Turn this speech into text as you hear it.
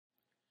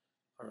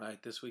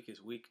Alright, this week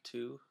is week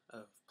 2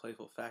 of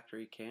Playful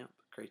Factory Camp,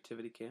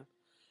 Creativity Camp,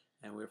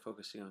 and we're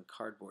focusing on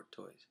cardboard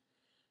toys.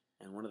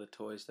 And one of the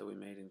toys that we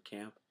made in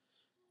camp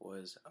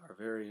was our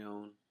very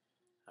own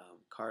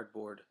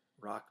cardboard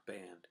rock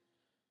band.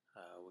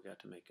 We got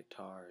to make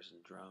guitars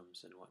and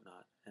drums and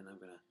whatnot, and I'm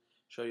going to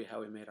show you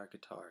how we made our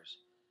guitars.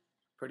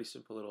 Pretty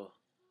simple little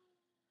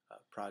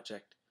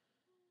project.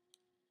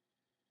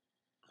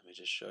 Let me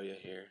just show you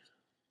here.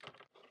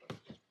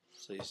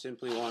 So you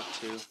simply want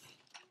to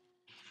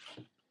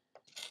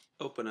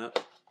open up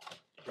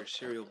your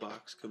cereal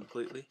box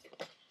completely,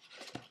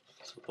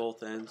 so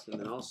both ends, and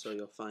then also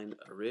you'll find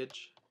a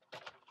ridge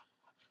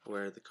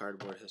where the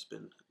cardboard has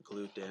been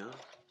glued down,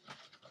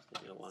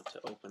 and you'll want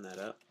to open that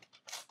up,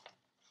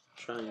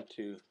 trying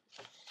to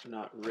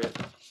not rip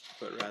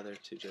but rather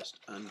to just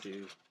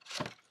undo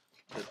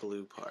the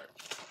glue part.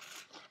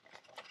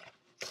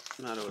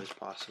 Not always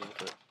possible,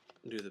 but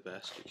do the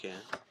best you can.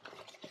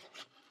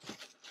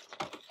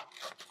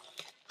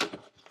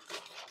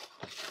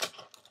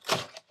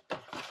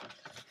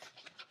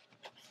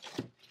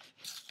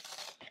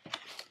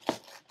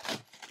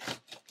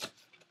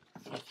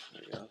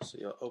 So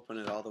you'll open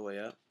it all the way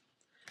up,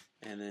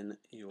 and then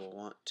you will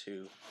want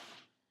to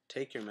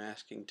take your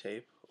masking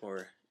tape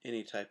or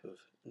any type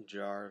of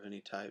jar of any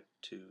type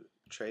to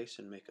trace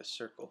and make a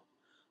circle.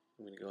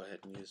 I'm going to go ahead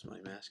and use my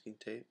masking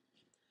tape,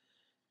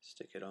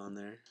 stick it on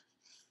there,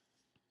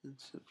 and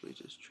simply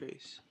just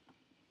trace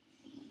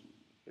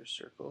your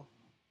circle.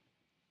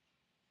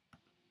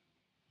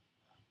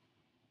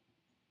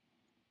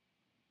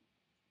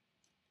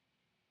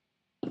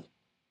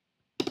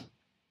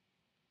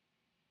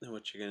 Then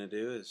what you're going to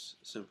do is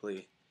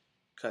simply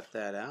cut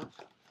that out.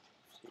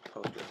 So you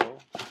poke your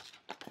hole.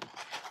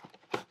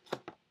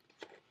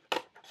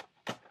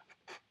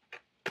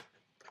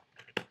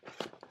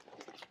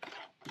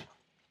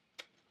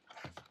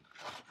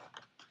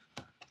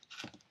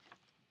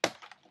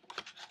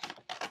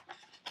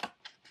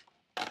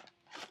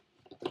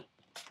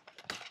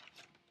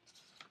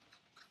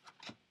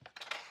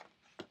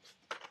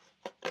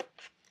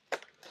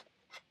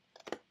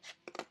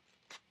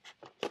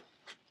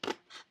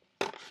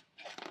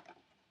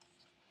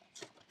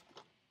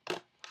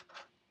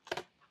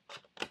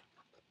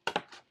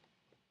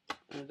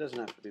 And it doesn't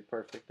have to be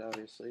perfect,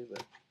 obviously,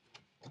 but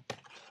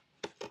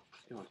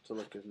you want it to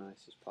look as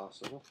nice as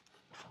possible.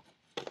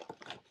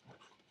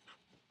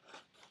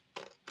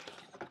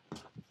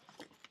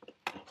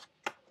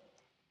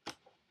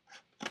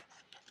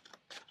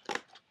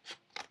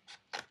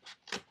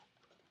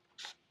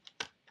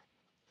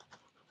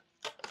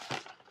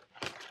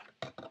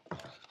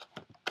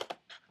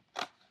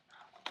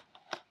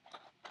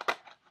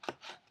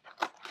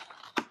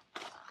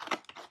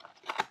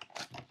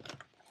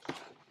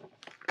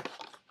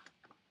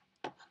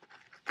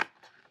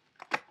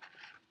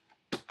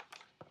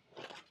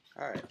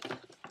 Alright,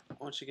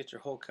 once you get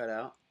your hole cut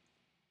out,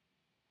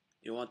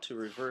 you want to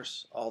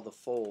reverse all the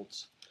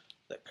folds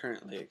that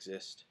currently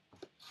exist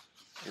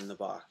in the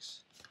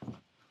box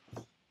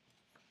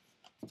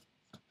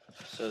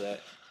so that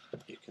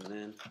you can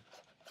then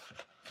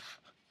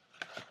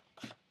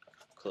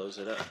close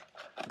it up.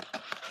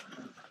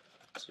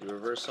 So you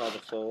reverse all the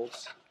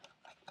folds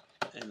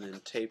and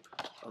then tape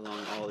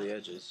along all the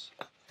edges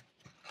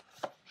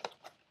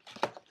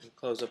and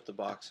close up the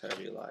box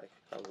however you like.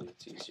 Probably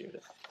it's easier to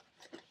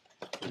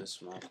do the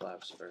small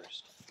flaps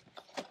first.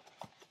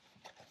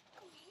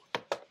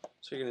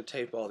 So you're going to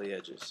tape all the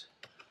edges.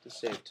 To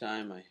save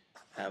time, I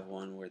have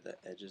one where the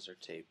edges are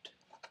taped.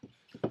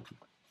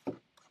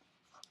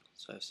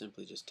 So I've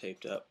simply just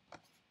taped up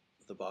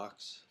the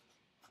box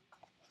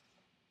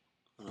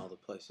on all the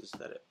places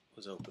that it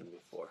was open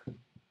before.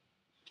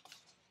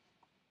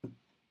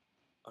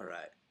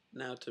 Alright,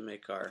 now to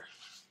make our,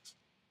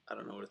 I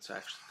don't know what it's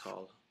actually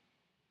called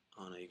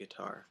on a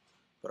guitar,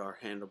 but our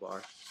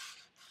handlebar,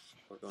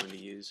 we're going to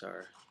use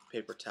our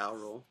paper towel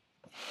roll,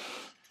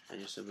 and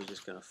you're simply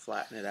just going to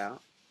flatten it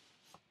out,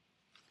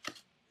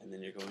 and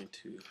then you're going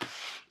to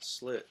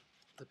slit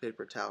the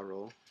paper towel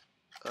roll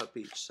up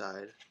each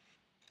side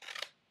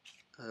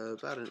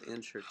about 1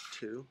 inch or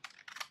 2,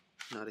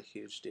 not a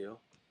huge deal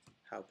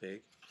how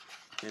big,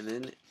 and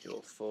then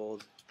you'll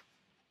fold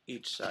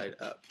each side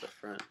up, the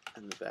front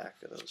and the back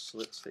of those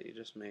slits that you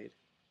just made.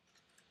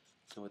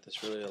 And what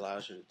this really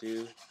allows you to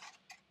do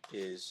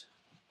is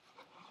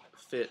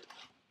fit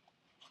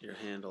your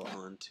handle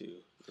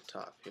onto the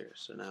top here.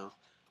 So now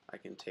I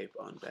can tape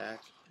on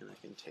back and I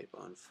can tape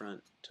on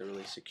front to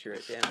really secure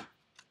it down.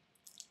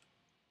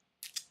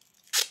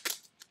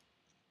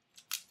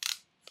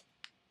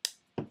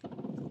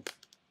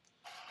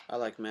 I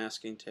like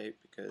masking tape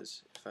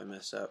because if I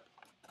mess up,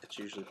 it's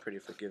usually pretty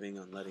forgiving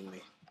on letting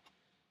me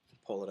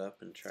pull it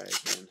up and try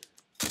again.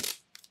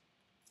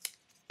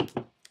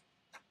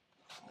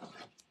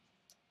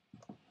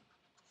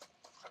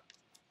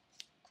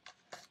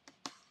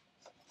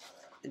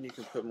 And you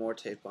can put more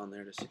tape on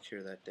there to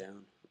secure that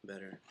down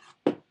better.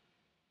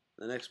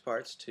 The next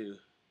part's to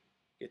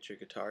get your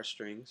guitar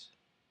strings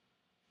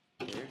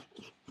here.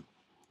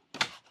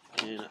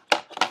 And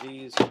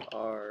these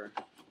are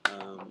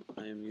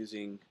I am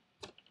using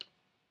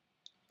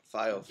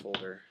file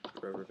folder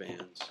rubber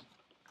bands.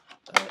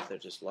 They're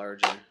just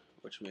larger,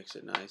 which makes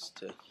it nice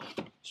to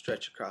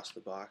stretch across the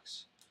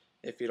box.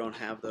 If you don't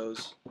have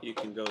those, you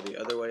can go the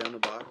other way on the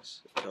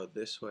box, go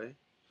this way.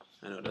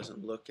 I know it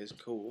doesn't look as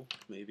cool,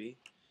 maybe,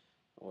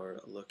 or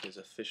look as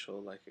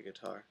official like a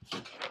guitar,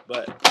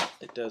 but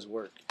it does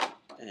work,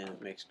 and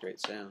it makes great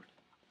sound.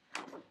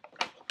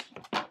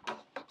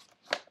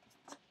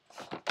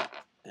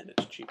 And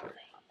it's cheaper.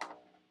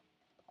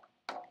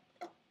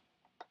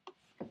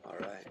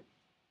 Alright,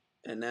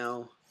 and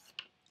now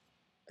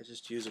I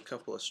just use a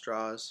couple of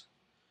straws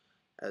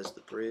as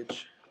the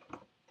bridge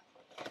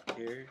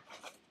here,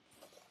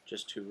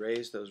 just to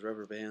raise those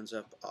rubber bands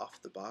up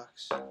off the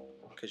box,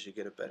 because you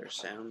get a better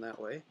sound that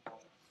way.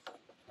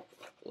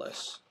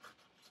 Less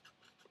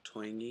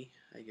twangy,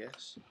 I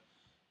guess.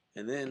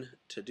 And then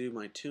to do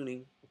my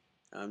tuning,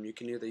 you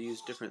can either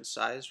use different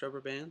sized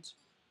rubber bands,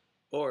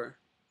 or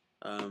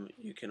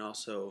you can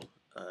also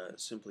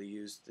simply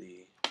use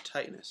the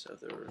tightness of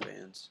the rubber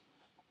bands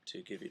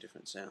to give you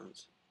different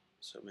sounds.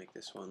 So make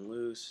this one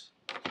loose,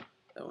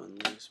 that one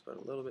loose, but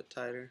a little bit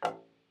tighter.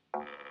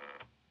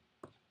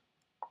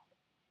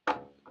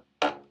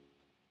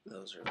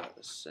 Those are about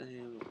the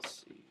same.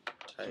 Let's see,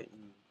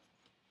 tighten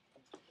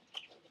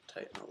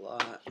a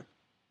lot.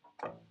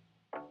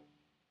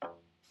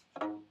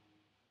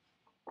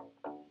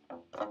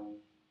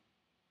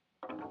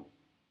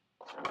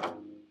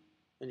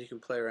 And you can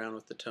play around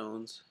with the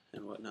tones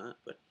and whatnot,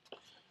 but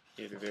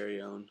you have your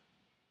very own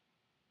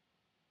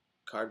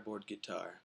cardboard guitar.